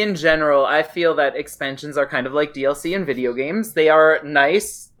 So, in general, I feel that expansions are kind of like DLC in video games. They are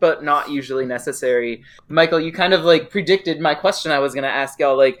nice, but not usually necessary. Michael, you kind of predicted my question I was going to ask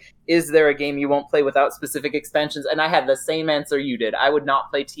y'all, is there a game you won't play without specific expansions? And I had the same answer you did. I would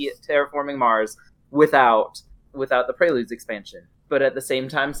not play Terraforming Mars without the Preludes expansion. But at the same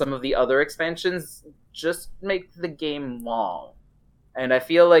time, some of the other expansions just make the game long. And I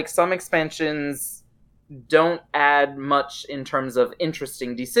feel like some expansions don't add much in terms of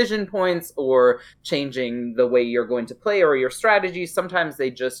interesting decision points or changing the way you're going to play or your strategy. Sometimes they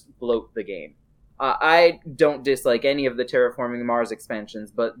just bloat the game. I don't dislike any of the Terraforming Mars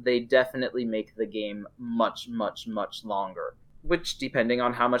expansions, but they definitely make the game much, much, much longer. Which, depending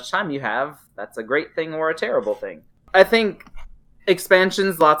on how much time you have, that's a great thing or a terrible thing. I think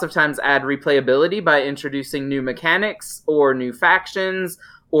expansions lots of times add replayability by introducing new mechanics or new factions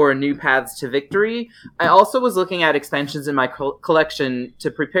or new paths to victory. I also was looking at expansions in my collection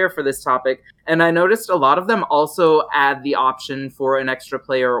to prepare for this topic, and I noticed a lot of them also add the option for an extra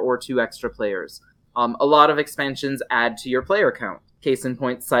player or 2 extra players. A lot of expansions add to your player count. Case in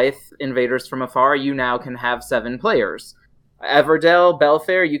point, Scythe, Invaders from Afar, you now can have 7 players. Everdell,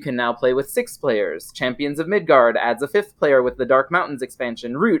 Belfair, you can now play with 6 players. Champions of Midgard adds a 5th player with the Dark Mountains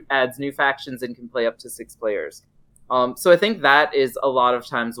expansion. Root adds new factions and can play up to 6 players. So I think that is a lot of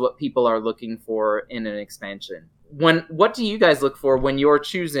times what people are looking for in an expansion. What do you guys look for when you're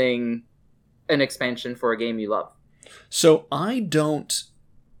choosing an expansion for a game you love? So I don't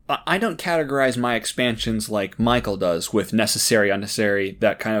categorize my expansions like Michael does, with necessary, unnecessary,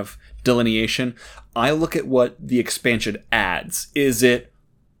 that kind of delineation. I look at what the expansion adds. Is it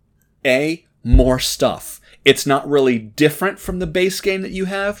A, more stuff? It's not really different from the base game that you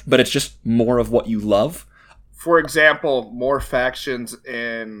have, but it's just more of what you love. For example, more factions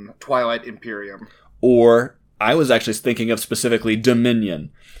in Twilight Imperium. Or, I was actually thinking of specifically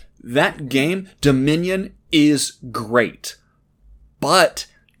Dominion. That game, Dominion, is great. But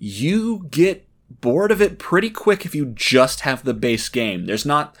you get bored of it pretty quick if you just have the base game. There's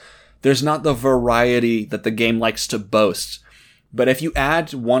not the variety that the game likes to boast. But if you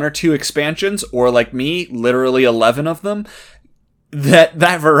add 1 or 2 expansions, or like me, literally 11 of them,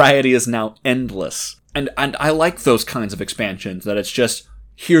 that variety is now endless. And I like those kinds of expansions, that it's just,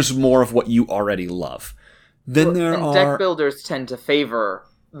 here's more of what you already love. Then deck builders tend to favor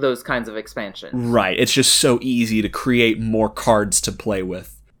those kinds of expansions. Right, it's just so easy to create more cards to play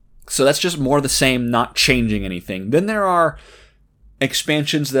with. So that's just more the same, not changing anything. Then there are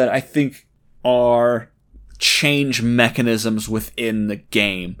expansions that I think are change mechanisms within the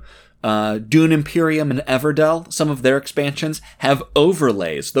game. Dune Imperium and Everdell, some of their expansions, have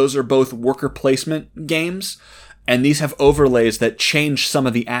overlays. Those are both worker placement games, and these have overlays that change some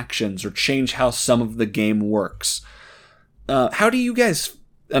of the actions or change how some of the game works. How do you guys...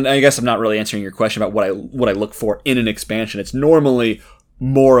 And I guess I'm not really answering your question about what I look for in an expansion. It's normally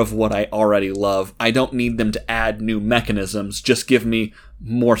more of what I already love. I don't need them to add new mechanisms. Just give me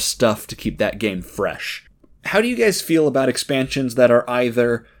more stuff to keep that game fresh. How do you guys feel about expansions that are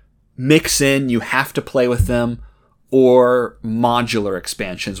either mix in, you have to play with them, or modular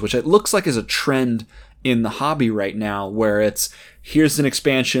expansions, which it looks like is a trend in the hobby right now, where it's, here's an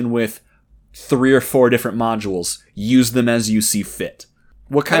expansion with 3 or 4 different modules, use them as you see fit.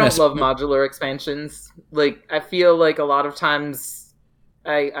 What kind I don't love modular expansions. I feel like a lot of times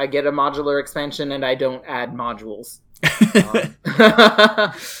I get a modular expansion and I don't add modules.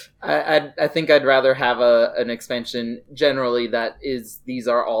 I think I'd rather have an expansion generally that is, these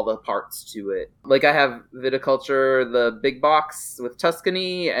are all the parts to it. Like I have Viticulture, the big box with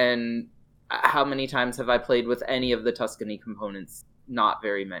Tuscany, and how many times have I played with any of the Tuscany components? Not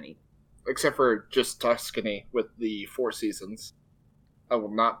very many. Except for just Tuscany with the 4 seasons. I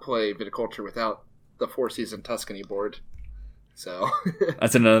will not play Viticulture without the 4-season Tuscany board. So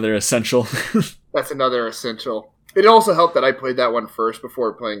that's another essential. That's another essential. It also helped that I played that one first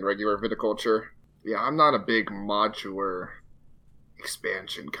before playing regular Viticulture. Yeah, I'm not a big modular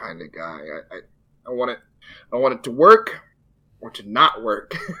expansion kind of guy. I want it to work or to not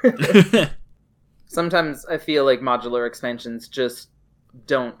work. Sometimes I feel like modular expansions just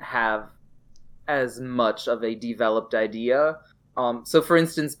don't have as much of a developed idea. So for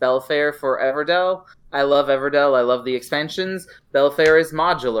instance, Belfair for Everdell. I love Everdell, I love the expansions. Belfair is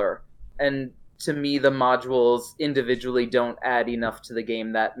modular. And to me, the modules individually don't add enough to the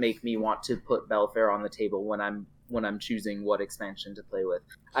game that make me want to put Belfair on the table when I'm choosing what expansion to play with.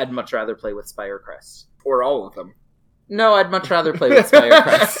 I'd much rather play with Spirecrest. Or all of them. No, I'd much rather play with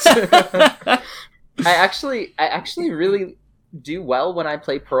Spirecrest. I actually really do well when I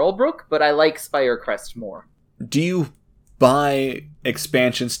play Pearlbrook, but I like Spirecrest more. Do you buy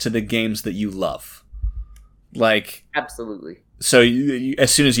expansions to the games that you love? Like, absolutely. So you,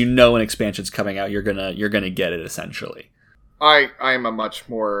 as soon as you know an expansion's coming out, you're gonna get it essentially. I'm a much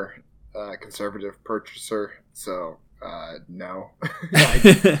more conservative purchaser, so no.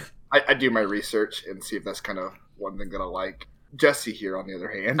 I do my research and see if that's kind of one thing that I like. Jesse here, on the other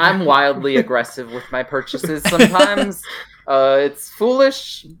hand, I'm wildly aggressive with my purchases sometimes. It's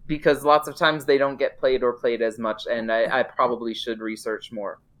foolish because lots of times they don't get played or played as much, and I probably should research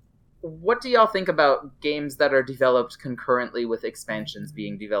more. What do y'all think about games that are developed concurrently with expansions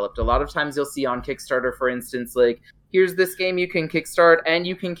being developed? A lot of times you'll see on Kickstarter, for instance, like, here's this game you can kickstart, and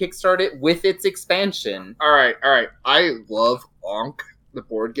you can kickstart it with its expansion. All right. I love Ankh, the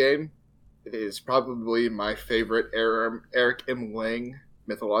board game. It is probably my favorite Eric M. Lang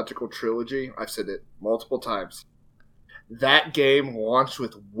mythological trilogy. I've said it multiple times. That game launched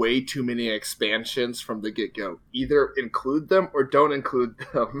with way too many expansions from the get-go. Either include them or don't include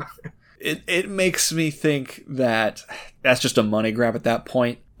them. It makes me think that that's just a money grab at that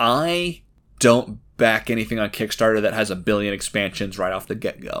point. I don't back anything on Kickstarter that has 1 billion expansions right off the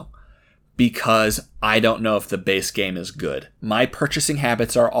get-go, because I don't know if the base game is good. My purchasing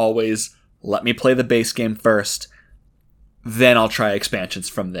habits are always, let me play the base game first, then I'll try expansions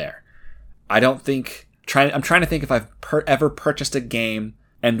from there. I'm trying to think if I've ever purchased a game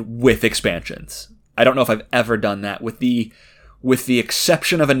and with expansions. I don't know if I've ever done that. With the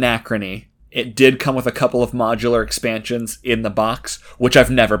exception of Anachrony, it did come with a couple of modular expansions in the box, which I've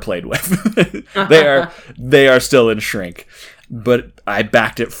never played with. They are still in shrink. But I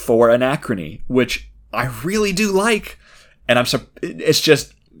backed it for Anachrony, which I really do like. And it's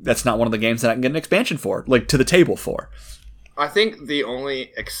just, that's not one of the games that I can get an expansion for, like to the table for. I think the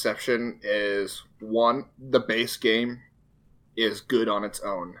only exception is, one, the base game is good on its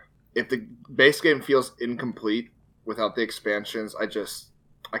own. If the base game feels incomplete without the expansions, I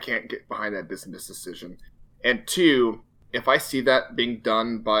can't get behind that business decision. And two, if I see that being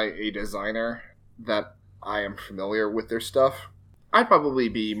done by a designer that I am familiar with their stuff, I'd probably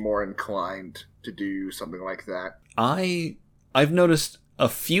be more inclined to do something like that. I've noticed a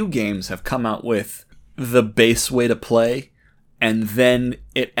few games have come out with the base way to play, and then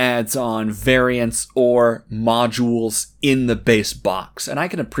it adds on variants or modules in the base box. And I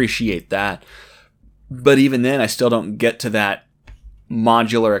can appreciate that. But even then, I still don't get to that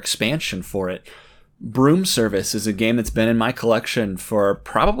modular expansion for it. Broom Service is a game that's been in my collection for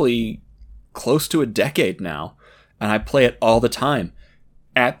probably close to a decade now. And I play it all the time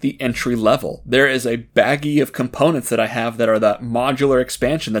at the entry level. There is a baggie of components that I have that are that modular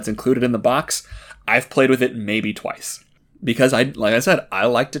expansion that's included in the box. I've played with it maybe twice. Because, like I said, I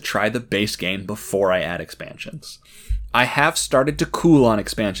like to try the base game before I add expansions. I have started to cool on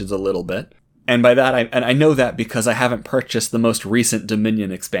expansions a little bit. And by that, I know that because I haven't purchased the most recent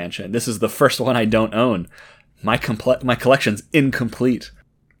Dominion expansion. This is the first one I don't own. My collection's incomplete.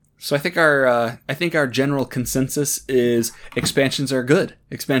 So I think our general consensus is expansions are good.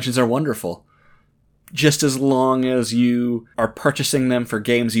 Expansions are wonderful. Just as long as you are purchasing them for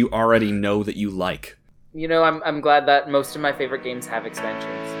games you already know that you like. You know, I'm glad that most of my favorite games have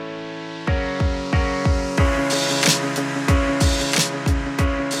expansions.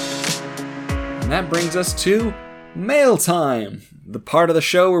 And that brings us to Mail Time, the part of the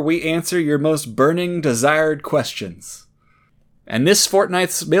show where we answer your most burning, desired questions. And this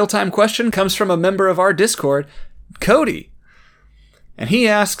fortnight's mealtime question comes from a member of our Discord, Cody. And he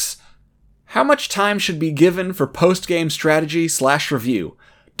asks, how much time should be given for post-game strategy/review?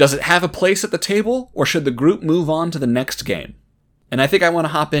 Does it have a place at the table, or should the group move on to the next game? And I think I want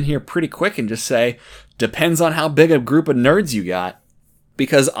to hop in here pretty quick and just say, depends on how big a group of nerds you got.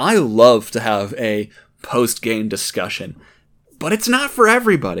 Because I love to have a post-game discussion. But it's not for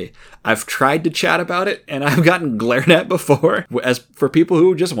everybody. I've tried to chat about it, and I've gotten glared at before as for people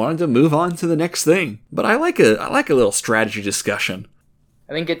who just wanted to move on to the next thing. But I like a little strategy discussion.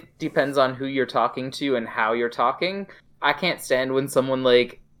 I think it depends on who you're talking to and how you're talking. I can't stand when someone,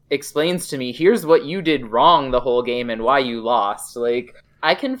 like, explains to me, here's what you did wrong the whole game and why you lost. Like,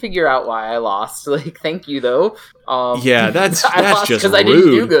 I can figure out why I lost. Like, thank you, though. Yeah, that's just rude. Because I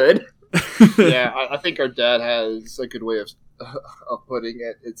didn't do good. Yeah, I think our dad has a good way of putting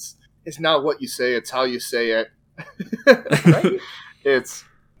it. It's not what you say, it's how you say it. Right?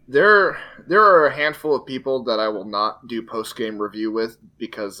 There are a handful of people that I will not do post-game review with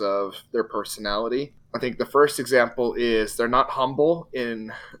because of their personality. I think the first example is they're not humble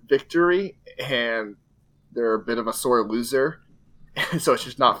in victory, and they're a bit of a sore loser. So it's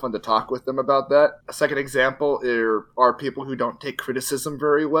just not fun to talk with them about that. A second example are people who don't take criticism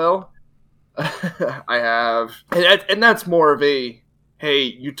very well. I have, and that's more of a, hey,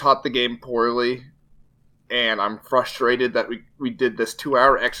 you taught the game poorly, and I'm frustrated that we did this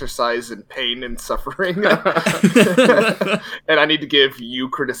 2-hour exercise in pain and suffering, and I need to give you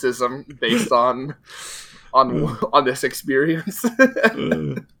criticism based on this experience.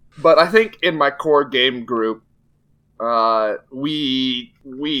 But I think in my core game group, we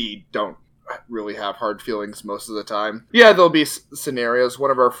don't really have hard feelings most of the time. Yeah, there'll be scenarios.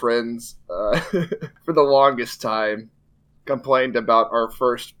 One of our friends, for the longest time, complained about our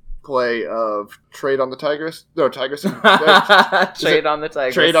first play of Trade on the Tigress. No, Tigress. Trade on the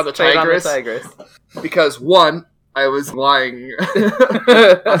Tigress. Trade on the Tigress. Because one, I was lying,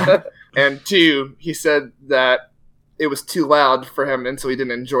 and two, he said that it was too loud for him, and so he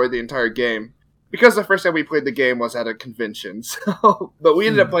didn't enjoy the entire game. Because the first time we played the game was at a convention. But we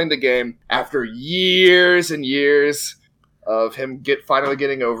ended up playing the game after years and years of him finally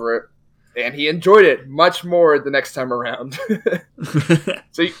getting over it. And he enjoyed it much more the next time around.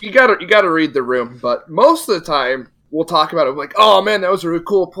 So you gotta read the room. But most of the time, we'll talk about it like, oh man, that was a really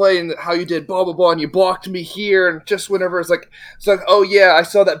cool play, and how you did blah, blah, blah, and you blocked me here, and just whenever it's like, oh yeah, I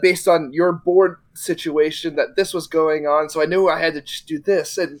saw that based on your board situation that this was going on, so I knew I had to just do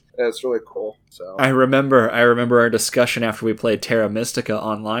this, and it's really cool. So I remember our discussion after we played Terra Mystica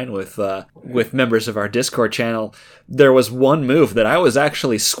online with members of our Discord channel. There was one move that I was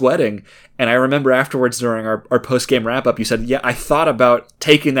actually sweating, and I remember afterwards during our post-game wrap-up, you said, yeah, I thought about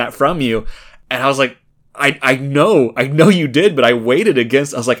taking that from you, and I was like, I know you did, but I waited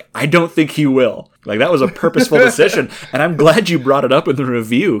against. I was like, I don't think he will. Like, that was a purposeful decision, and I'm glad you brought it up in the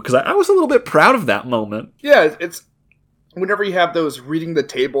review, because I was a little bit proud of that moment. Yeah, it's whenever you have those reading the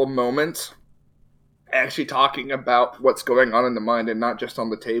table moments, actually talking about what's going on in the mind and not just on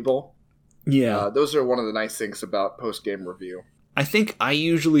the table. Yeah, those are one of the nice things about post-game review. I think I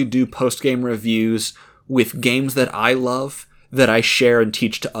usually do post-game reviews with games that I love, that I share and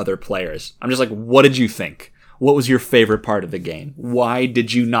teach to other players. I'm just like, what did you think? What was your favorite part of the game? Why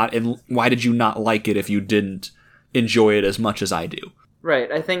did you not like it if you didn't enjoy it as much as I do? Right.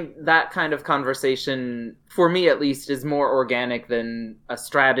 I think that kind of conversation, for me at least, is more organic than a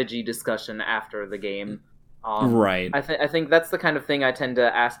strategy discussion after the game. Right. I think that's the kind of thing I tend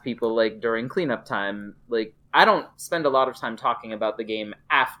to ask people, like, during cleanup time. Like, I don't spend a lot of time talking about the game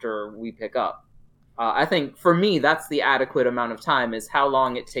after we pick up. I think, for me, that's the adequate amount of time, is how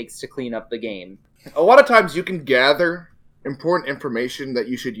long it takes to clean up the game. A lot of times you can gather important information that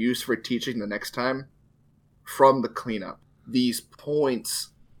you should use for teaching the next time from the cleanup. These points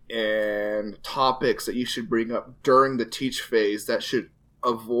and topics that you should bring up during the teach phase that should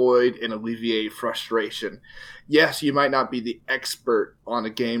avoid and alleviate frustration. Yes, you might not be the expert on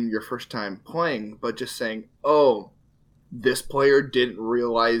a game your first time playing, but just saying, oh, this player didn't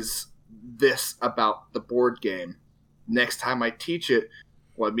realize this about the board game. Next time I teach it,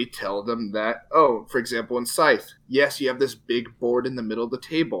 let me tell them that, oh, for example, in Scythe, yes, you have this big board in the middle of the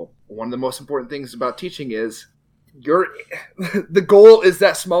table. One of the most important things about teaching is the goal is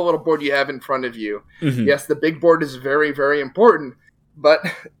that small little board you have in front of you. Mm-hmm. Yes, the big board is very, very important, but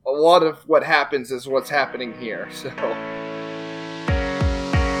a lot of what happens is what's happening here. So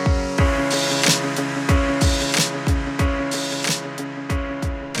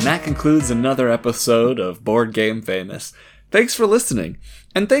and that concludes another episode of Board Game Famous. Thanks for listening,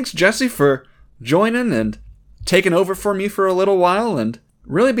 and thanks Jesse for joining and taking over for me for a little while and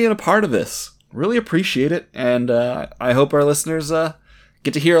really being a part of this. Really appreciate it, and I hope our listeners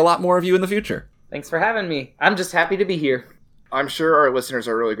get to hear a lot more of you in the future. Thanks for having me. I'm just happy to be here. I'm sure our listeners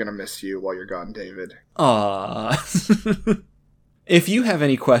are really going to miss you while you're gone, David. Aww. If you have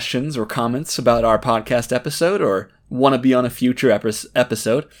any questions or comments about our podcast episode or want to be on a future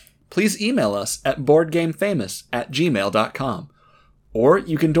episode, please email us at boardgamefamous@gmail.com. Or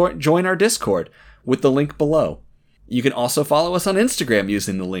you can join our Discord with the link below. You can also follow us on Instagram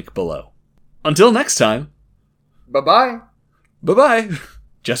using the link below. Until next time. Bye-bye. Bye-bye.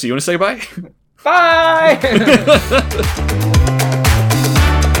 Jesse, you want to say bye? Bye!